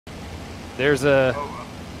There's a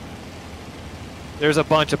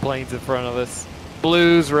bunch of planes in front of us.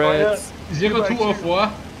 Blues, reds.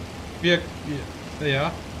 0204. Yeah.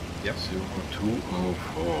 Yep.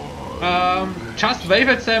 0204. Just wave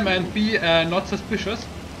at them and be not suspicious.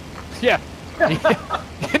 Yeah.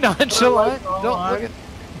 Nonchalant. Don't look at.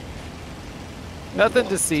 Nothing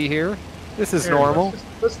to see here. This is normal.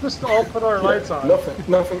 Let's just all put our lights on.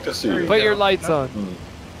 Nothing to see. Put your lights on.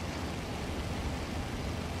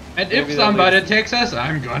 And maybe if somebody takes us,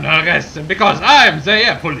 I'm gonna arrest them because I'm the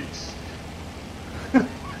air police.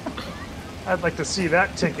 I'd like to see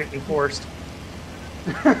that ticket enforced.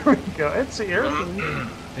 There we go. It's the air police.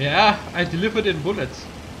 Yeah, I delivered in bullets.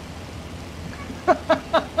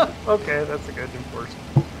 Okay, that's a good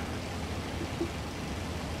enforcement.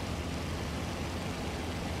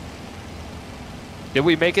 Did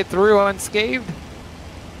we make it through unscathed?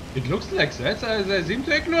 It looks like that. They seem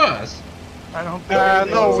to ignore us. I don't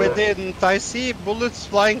think no, we didn't. I see bullets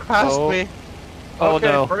flying past me. Oh okay,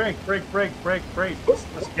 no. Break.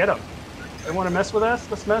 Let's get them. They want to mess with us?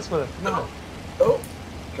 Let's mess with them. No. Oh.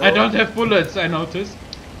 I don't have bullets, I noticed.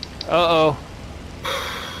 Uh-oh.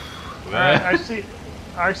 Alright,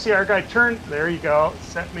 I see our guy turn. There you go.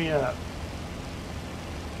 Set me up.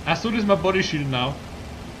 As soon as my body shield now.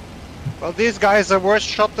 Well, these guys are worse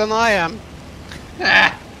shot than I am.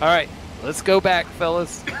 Alright, let's go back,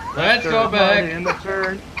 fellas. Let's go back. In the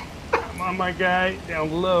turn. Come on, my guy.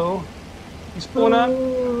 Down low. He's pulling up.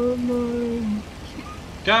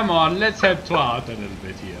 Come on, let's help Tor out a little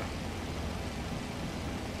bit here.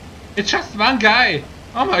 It's just one guy.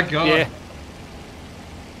 Oh my god. Yeah.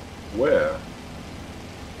 Where?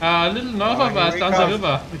 A little north of us down the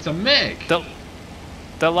river. It's a Meg.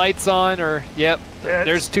 The lights on, or yep.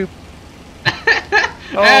 There's two.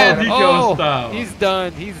 And he goes down. He's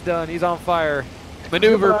done. He's on fire.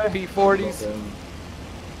 Maneuver P-40s.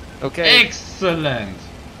 Okay. Excellent.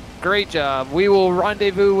 Great job. We will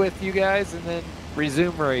rendezvous with you guys and then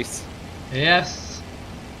resume race. Yes.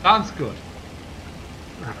 Sounds good.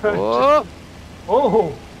 Whoa.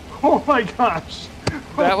 Oh my gosh.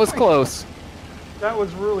 That was close. That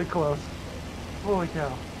was really close. Holy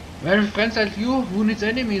cow. Well, friends like you, who needs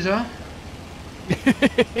enemies, huh?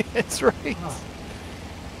 That's right.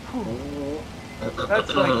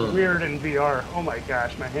 That's like weird in VR. Oh my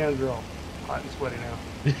gosh, my hands are all hot and sweaty now.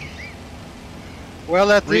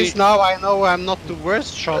 Well, at least now I know I'm not the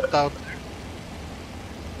worst shot out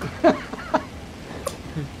there.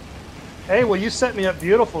 Hey, well, you set me up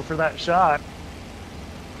beautiful for that shot.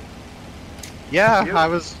 Yeah, I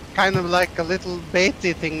was kind of like a little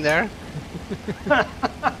baity thing there.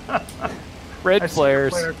 Red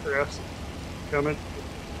flares. Flare for us coming.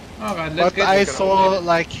 Alright, let's But I saw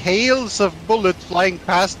like hails of bullets flying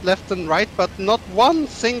past left and right, but not one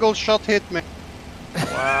single shot hit me.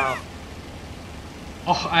 Wow.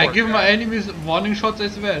 Oh, I give my enemies warning shots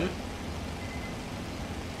as well.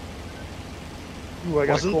 Ooh, I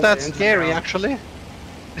got Wasn't that scary, actually?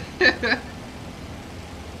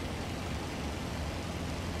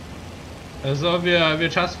 So we're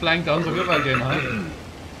just flying down the river again, huh?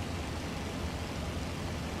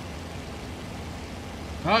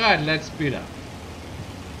 Alright, let's speed up.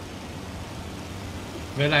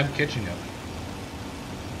 Well, I'm catching up.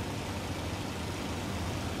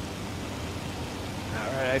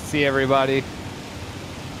 Alright, I see everybody.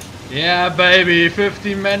 Yeah, baby,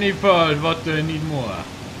 50 manifold. What do I need more?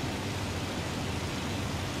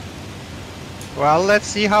 Well, let's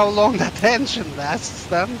see how long that engine lasts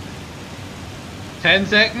then. 10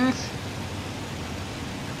 seconds?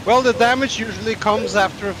 Well, the damage usually comes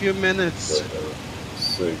after a few minutes.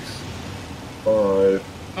 6, 5.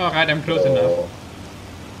 Alright, I'm close enough.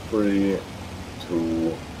 3,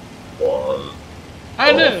 2, 1.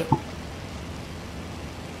 I know!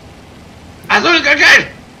 Okay!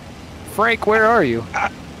 Frank, where are you?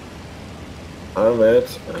 I'm at.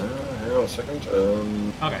 Hang on a second.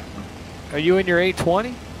 Okay. Are you in your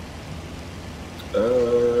 820?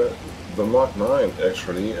 The Mark 9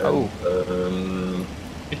 actually. And,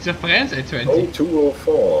 It's a Friends A20. Oh,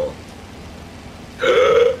 204.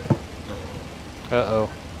 Uh-oh.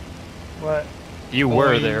 What? You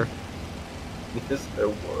were there. Yes, I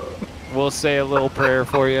were. We'll say a little prayer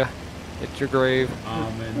for you at your grave.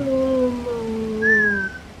 Amen.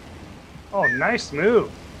 Oh, nice move.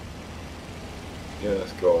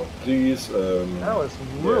 Yes, go on. Please. That was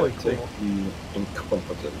really take cool. the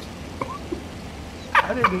incompetent.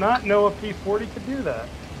 I did not know a P40 could do that.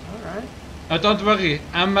 Alright. Don't worry,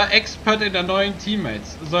 I'm an expert in annoying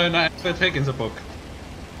teammates, so an extra trick in the book.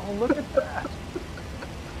 Oh, look at that.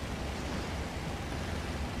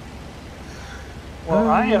 Well,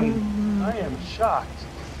 I am shocked.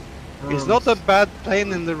 It's not a bad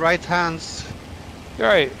plane in the right hands.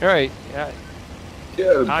 Right. Yeah,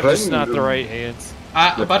 Yeah, I'm just not the right hands.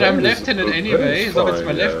 But I'm plane is- left-handed the plane anyway, is so it's fine,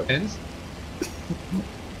 my yeah. left hands.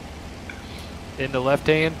 In the left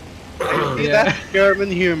hand. See Yeah. that German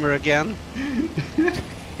humor again.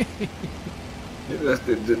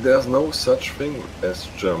 There's no such thing as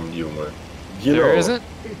German humor. You There know. isn't.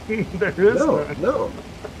 There is No, none. no.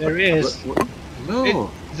 There is. No.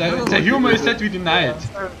 The humor is that we deny it.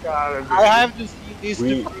 There's gotta be. I have to see this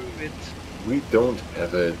We- to prove it. We don't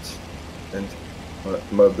have it. And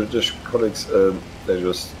my British colleagues, they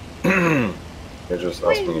just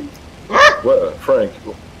ask me, well, Frank,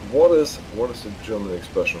 what is the German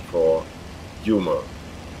expression for humor?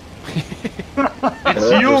 It's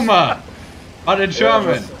humor, but in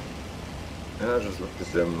German. And I just looked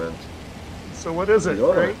at them and, So what is it,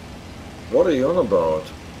 Yeah. right? what are you on about?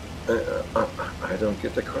 I don't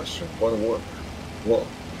get the question.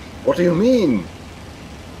 What do you mean?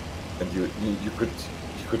 And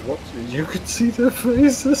you could see their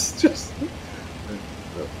faces just.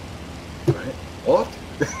 What?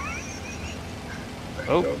 I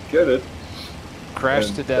Oh. don't get it. Crash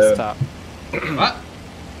And, to desktop. What?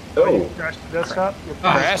 Oh, Crash the desktop.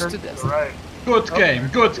 Crash to desktop. Right. Good game,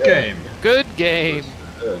 good Yeah. game. Good game.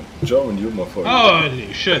 German humor for you.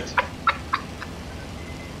 Holy shit.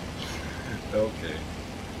 Okay.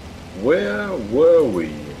 Where were we?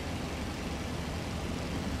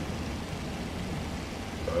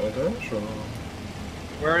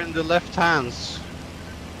 We're in the left hands.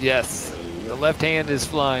 Yes. The left hand is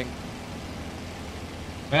flying.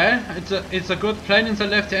 Well, it's a good plane in the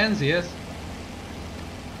left hands, yes.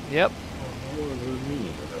 Yep. What does it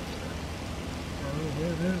mean?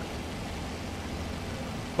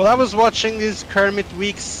 Well, I was watching this Kermit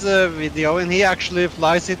Weeks video, and he actually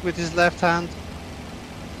flies it with his left hand.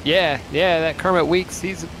 Yeah. That Kermit Weeks.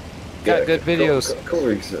 He's got good videos.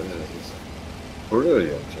 Comics is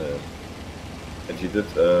brilliant. And he did,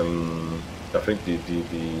 I think the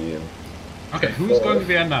Okay, who's going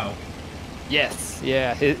there now? Yes.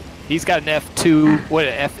 Yeah. He's got an F2. What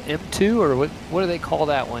FM2 or what do they call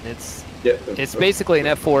that one? It's basically an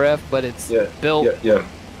F4F, but it's built. Yeah.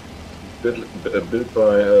 Built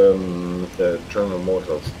by General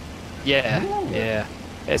Motors. Yeah. Oh. Yeah.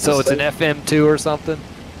 And so it's an FM2 or something.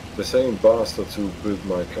 The same bastards who built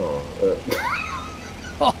my car.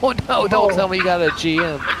 Oh no! Don't tell me you got a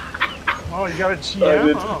GM. Oh, you got a GM? I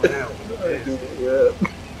did. Oh, Yeah.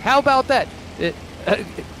 How about that?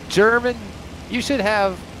 German. You should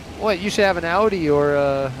have what? You should have an Audi or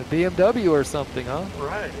a BMW or something, huh? yeah.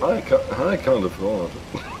 Right. I can't afford.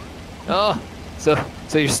 Oh, so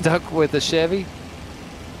you're stuck with a Chevy?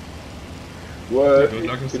 Well, Good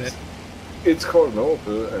luck with that. it's called an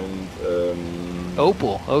Opel, and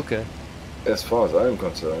Opel. Okay. as far as I'm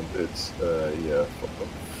concerned, it's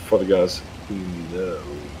for the guys who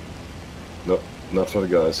know, not for the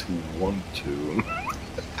guys who want to.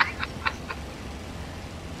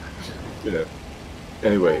 You know.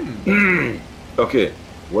 Anyway, okay,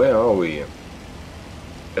 where are we?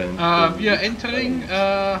 And We are entering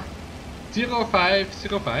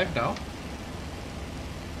 0505 now.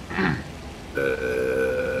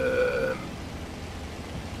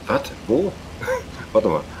 Was? Wo? Warte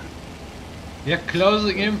mal. We are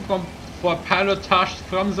closing in for pilotage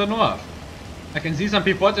from the north. I can see some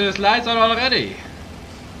people in the slides on already.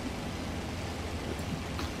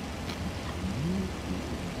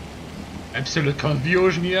 Absolute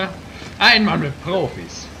confusion hier. Einmal mit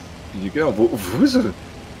Profis. Ja, wo ist er?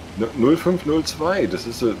 0502, das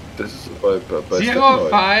ist bei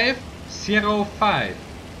Steppenwolf. 0505.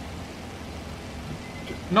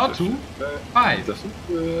 Not 2, 5. Das ist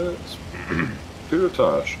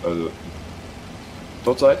Pilotage, also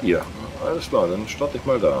dort seid ihr. Alles klar, dann starte ich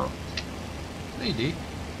mal da. Eine Idee.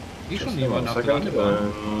 Ich schon Just niemand a auf der second,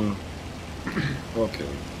 Landebahn. okay,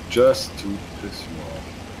 just to piss you off.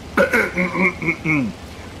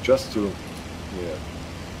 Just to, yeah.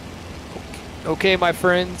 Okay, my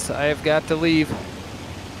friends, I have got to leave.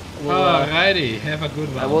 Alrighty, have a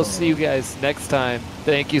good one. I will see you guys next time.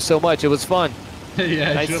 Thank you so much. It was fun.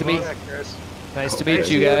 Yeah, Nice sure to meet was. Yeah, Chris. Nice to Okay. meet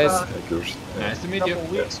you guys. Nice to meet you.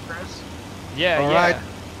 Couple weeks, Chris. Yeah, All yeah. right.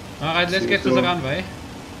 Alright, let's See get you to the soon. runway.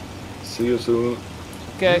 See you soon.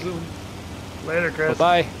 Okay. See you soon. Later, Chris.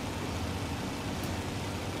 Bye-bye.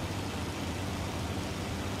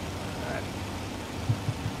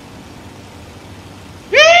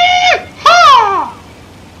 Yee-haw!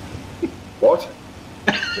 What?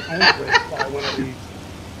 Only fly one of these.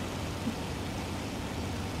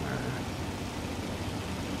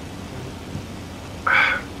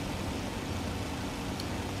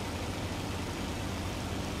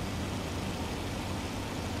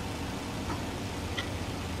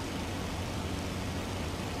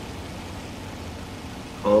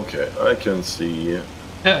 Okay, I can see.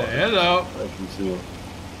 Hello. I can see.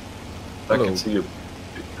 I can see you.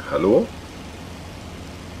 Hello?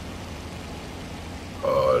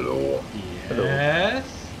 Hello.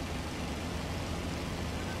 Yes.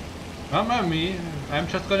 Mamma mia, I'm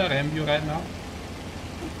just gonna ram you right now.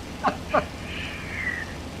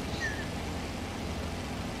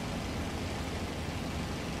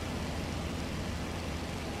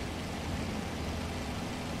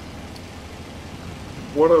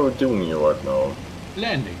 What are we doing here right now?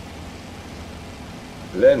 Landing.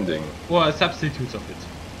 Landing. Or substitutes of it.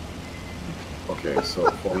 Okay,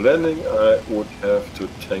 so for landing I would have to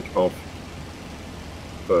take off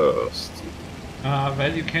first.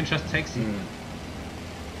 Well, you can just taxi.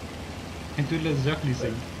 And do the circle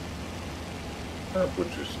thing. That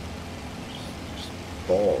would just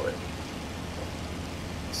boring.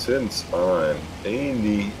 Since I'm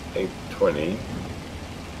only 820.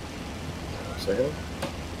 Second.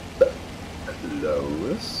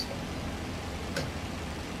 Close.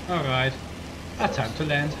 Alright. Time to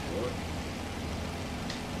land.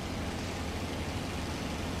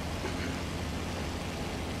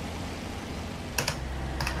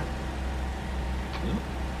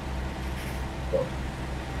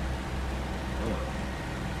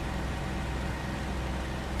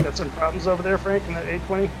 Got some problems over there, Frank, in that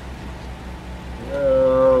 820?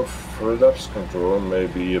 For lapse control,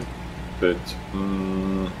 maybe a bit.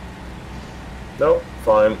 No,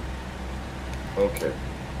 fine. Okay.